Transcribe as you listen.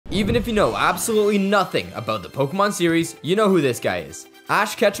Even if you know absolutely nothing about the Pokemon series, you know who this guy is.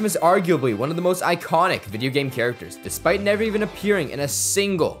 Ash Ketchum is arguably one of the most iconic video game characters, despite never even appearing in a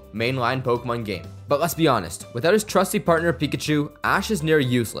single mainline Pokemon game. But let's be honest, without his trusty partner Pikachu, Ash is near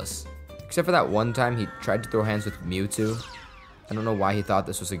useless. Except for that one time he tried to throw hands with Mewtwo. I don't know why he thought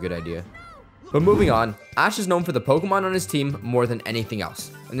this was a good idea. But moving on, Ash is known for the Pokemon on his team more than anything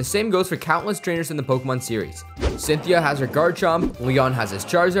else. And the same goes for countless trainers in the Pokemon series. Cynthia has her Garchomp, Leon has his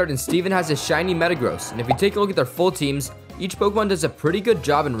Charizard, and Steven has his shiny Metagross. And if you take a look at their full teams, each Pokemon does a pretty good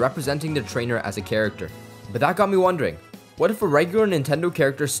job in representing their trainer as a character. But that got me wondering, what if a regular Nintendo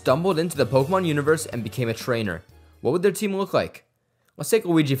character stumbled into the Pokemon universe and became a trainer? What would their team look like? Let's take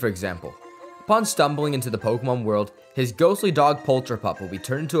Luigi for example. Upon stumbling into the Pokemon world, his ghostly dog Polterpup will be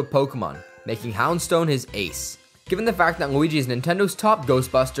turned into a Pokemon, making Houndstone his ace. Given the fact that Luigi is Nintendo's top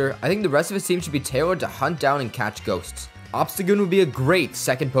Ghostbuster, I think the rest of his team should be tailored to hunt down and catch ghosts. Obstagoon would be a great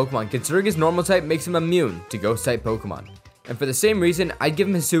second Pokemon considering his normal type makes him immune to ghost type Pokemon. And for the same reason, I'd give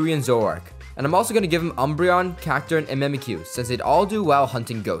him Hisuian Zoroark. And I'm also going to give him Umbreon, Cacturne, and Mimikyu since they'd all do well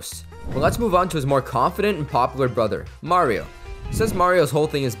hunting ghosts. But let's move on to his more confident and popular brother, Mario. Since Mario's whole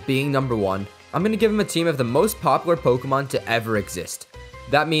thing is being number one, I'm going to give him a team of the most popular Pokemon to ever exist.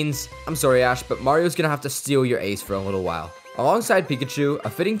 That means, I'm sorry Ash, but Mario's going to have to steal your ace for a little while. Alongside Pikachu, a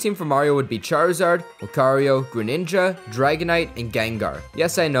fitting team for Mario would be Charizard, Lucario, Greninja, Dragonite, and Gengar.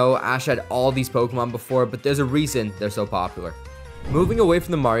 Yes, I know, Ash had all these Pokemon before, but there's a reason they're so popular. Moving away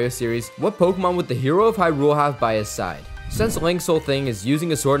from the Mario series, what Pokemon would the hero of Hyrule have by his side? Since Link's whole thing is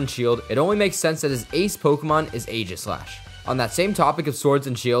using a sword and shield, it only makes sense that his ace Pokemon is Aegislash. On that same topic of swords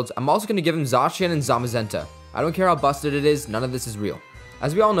and shields, I'm also going to give him Zacian and Zamazenta. I don't care how busted it is, none of this is real.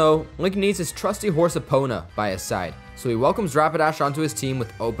 As we all know, Link needs his trusty horse Epona by his side, so he welcomes Rapidash onto his team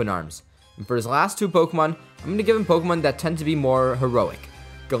with open arms. And for his last two Pokemon, I'm going to give him Pokemon that tend to be more heroic.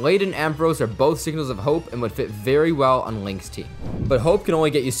 Gallade and Ampharos are both signals of hope and would fit very well on Link's team. But hope can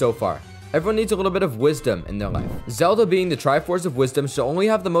only get you so far. Everyone needs a little bit of wisdom in their life. Zelda, being the Triforce of Wisdom, should only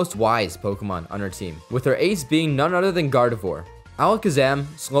have the most wise Pokemon on her team, with her ace being none other than Gardevoir. Alakazam,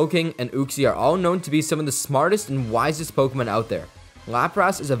 Slowking, and Uxie are all known to be some of the smartest and wisest Pokemon out there.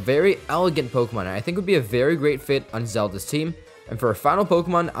 Lapras is a very elegant Pokemon and I think would be a very great fit on Zelda's team. And for her final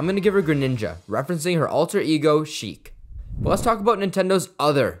Pokemon, I'm going to give her Greninja, referencing her alter ego, Sheik. But let's talk about Nintendo's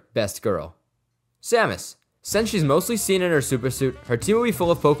other best girl, Samus. Since she's mostly seen in her super suit, her team will be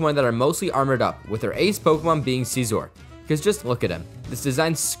full of Pokemon that are mostly armored up, with her ace Pokemon being Scizor. Because just look at him, this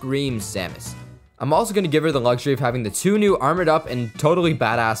design screams Samus. I'm also going to give her the luxury of having the two new armored up and totally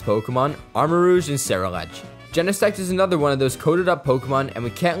badass Pokemon, Armarouge and Ceruledge. Genesect is another one of those coated up Pokemon, and we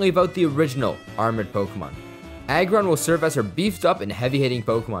can't leave out the original armored Pokemon. Aggron will serve as her beefed up and heavy hitting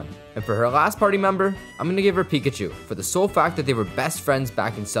Pokemon. And for her last party member, I'm going to give her Pikachu, for the sole fact that they were best friends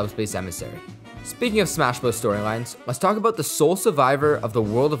back in Subspace Emissary. Speaking of Smash Bros storylines, let's talk about the sole survivor of the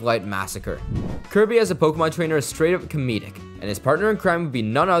World of Light massacre. Kirby as a Pokemon trainer is straight up comedic, and his partner in crime would be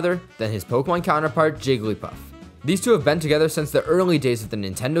none other than his Pokemon counterpart Jigglypuff. These two have been together since the early days of the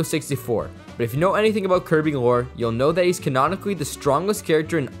Nintendo 64, but if you know anything about Kirby lore, you'll know that he's canonically the strongest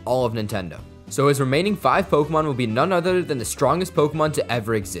character in all of Nintendo. So his remaining 5 Pokemon will be none other than the strongest Pokemon to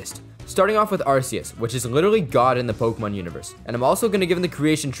ever exist. Starting off with Arceus, which is literally God in the Pokemon universe. And I'm also going to give him the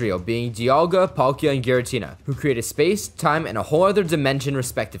creation trio, being Dialga, Palkia, and Giratina, who created space, time, and a whole other dimension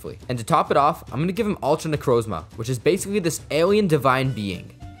respectively. And to top it off, I'm going to give him Ultra Necrozma, which is basically this alien divine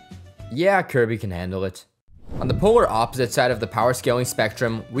being. Yeah, Kirby can handle it. On the polar opposite side of the power scaling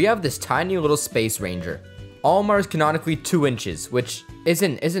spectrum, we have this tiny little Space Ranger. Olimar is canonically 2 inches, which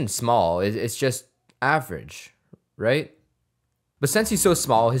isn't small, it's just average, right? But since he's so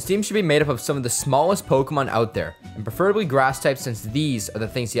small, his team should be made up of some of the smallest Pokemon out there, and preferably grass types since these are the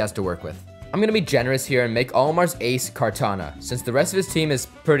things he has to work with. I'm gonna be generous here and make Olimar's ace Kartana, since the rest of his team is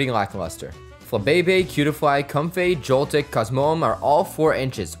pretty lackluster. Flabebe, Cutiefly, Comfey, Joltik, Cosmoem are all 4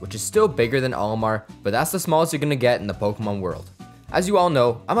 inches, which is still bigger than Olimar, but that's the smallest you're gonna get in the Pokemon world. As you all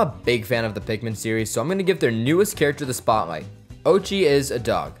know, I'm a big fan of the Pikmin series, so I'm gonna give their newest character the spotlight. Ochi is a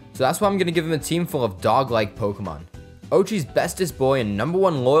dog, so that's why I'm gonna give him a team full of dog-like Pokemon. Ochi's bestest boy and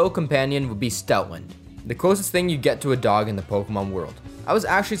 #1 loyal companion would be Stoutland, the closest thing you get to a dog in the Pokemon world. I was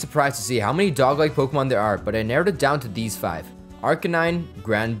actually surprised to see how many dog-like Pokemon there are, but I narrowed it down to these 5. Arcanine,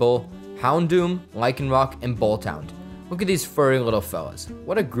 Granbull, Houndoom, Lycanroc, and Bolthound. Look at these furry little fellas.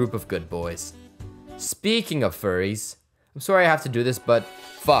 What a group of good boys. Speaking of furries, I'm sorry I have to do this, but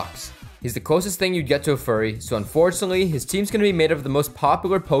Fox. He's the closest thing you'd get to a furry, so unfortunately, his team's gonna be made up of the most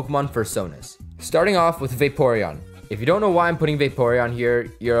popular Pokemon personas. Starting off with Vaporeon. If you don't know why I'm putting Vaporeon here,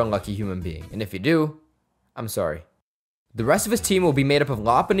 you're a lucky human being. And if you do, I'm sorry. The rest of his team will be made up of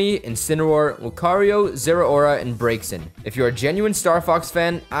Lopunny, Incineroar, Lucario, Zeraora, and Braixen. If you're a genuine Star Fox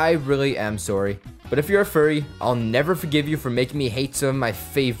fan, I really am sorry. But if you're a furry, I'll never forgive you for making me hate some of my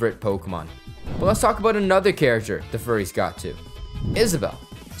favorite Pokemon. But let's talk about another character the furries got to. Isabelle.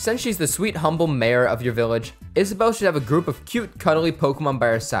 Since she's the sweet, humble mayor of your village, Isabelle should have a group of cute, cuddly Pokemon by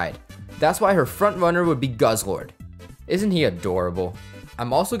her side. That's why her front runner would be Guzzlord. Isn't he adorable?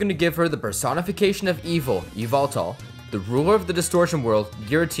 I'm also going to give her the personification of evil, Yveltal, the ruler of the Distortion World,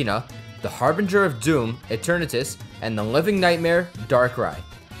 Giratina, the harbinger of doom, Eternatus, and the living nightmare, Darkrai.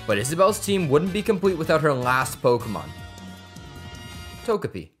 But Isabelle's team wouldn't be complete without her last Pokemon,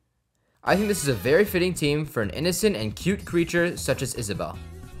 Togepi. I think this is a very fitting team for an innocent and cute creature such as Isabelle.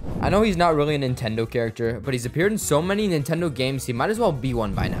 I know he's not really a Nintendo character, but he's appeared in so many Nintendo games he might as well be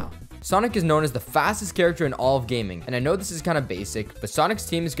one by now. Sonic is known as the fastest character in all of gaming, and I know this is kind of basic, but Sonic's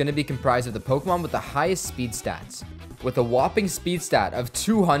team is going to be comprised of the Pokemon with the highest speed stats. With a whopping speed stat of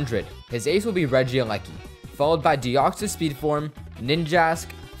 200, his ace will be Regieleki, followed by Deoxys Speed Form, Ninjask,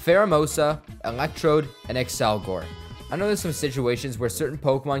 Pheromosa, Electrode, and Excelgor. I know there's some situations where certain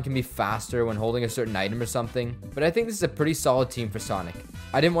Pokemon can be faster when holding a certain item or something, but I think this is a pretty solid team for Sonic.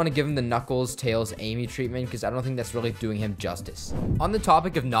 I didn't want to give him the Knuckles, Tails, Amy treatment because I don't think that's really doing him justice. On the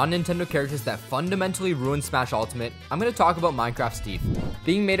topic of non-Nintendo characters that fundamentally ruin Smash Ultimate, I'm going to talk about Minecraft Steve.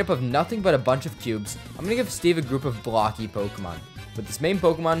 Being made up of nothing but a bunch of cubes, I'm going to give Steve a group of blocky Pokemon, with this main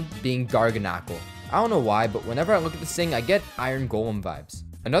Pokemon being Garganacl. I don't know why, but whenever I look at this thing, I get Iron Golem vibes.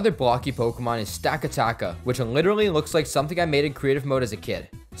 Another blocky Pokemon is Stakataka, which literally looks like something I made in creative mode as a kid.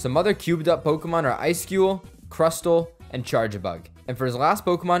 Some other cubed up Pokemon are Icecuel, Crustle, and Charjabug. And for his last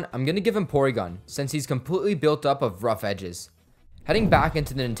Pokemon, I'm gonna give him Porygon, since he's completely built up of rough edges. Heading back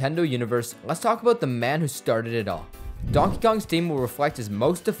into the Nintendo universe, let's talk about the man who started it all. Donkey Kong's team will reflect his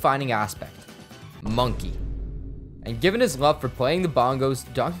most defining aspect, Monkey. And given his love for playing the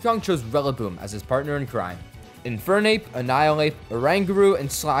bongos, Donkey Kong chose Rillaboom as his partner in crime. Infernape, Annihilape, Oranguru,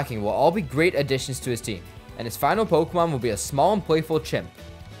 and Slacking will all be great additions to his team, and his final Pokemon will be a small and playful chimp,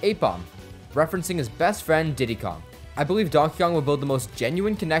 Apom, referencing his best friend Diddy Kong. I believe Donkey Kong will build the most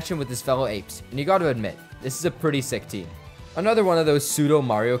genuine connection with his fellow apes, and you gotta admit, this is a pretty sick team. Another one of those pseudo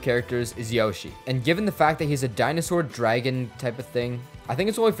Mario characters is Yoshi, and given the fact that he's a dinosaur dragon type of thing, I think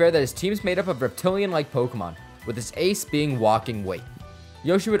it's only fair that his team's made up of reptilian-like Pokemon, with his ace being Walking Weight.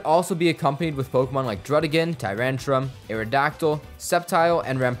 Yoshi would also be accompanied with Pokemon like Druddigon, Tyrantrum, Aerodactyl, Sceptile,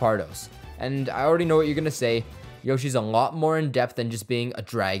 and Rampardos. And I already know what you're gonna say, Yoshi's a lot more in depth than just being a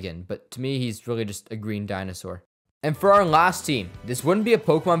dragon, but to me he's really just a green dinosaur. And for our last team, this wouldn't be a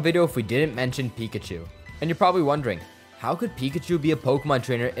Pokemon video if we didn't mention Pikachu. And you're probably wondering, how could Pikachu be a Pokemon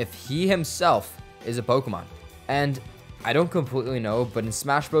trainer if he himself is a Pokemon? And I don't completely know, but in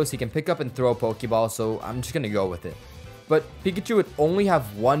Smash Bros he can pick up and throw a Pokeball, so I'm just gonna go with it. But Pikachu would only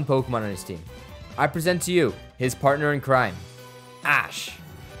have one Pokemon on his team. I present to you his partner in crime, Ash.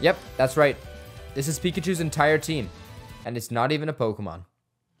 Yep, that's right. This is Pikachu's entire team, and it's not even a Pokemon.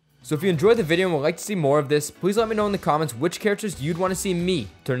 So if you enjoyed the video and would like to see more of this, please let me know in the comments which characters you'd want to see me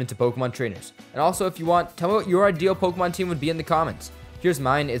turn into Pokemon trainers. And also, if you want, tell me what your ideal Pokemon team would be in the comments. Here's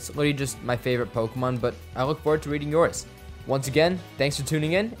mine. It's literally just my favorite Pokemon, but I look forward to reading yours. Once again, thanks for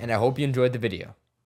tuning in, and I hope you enjoyed the video.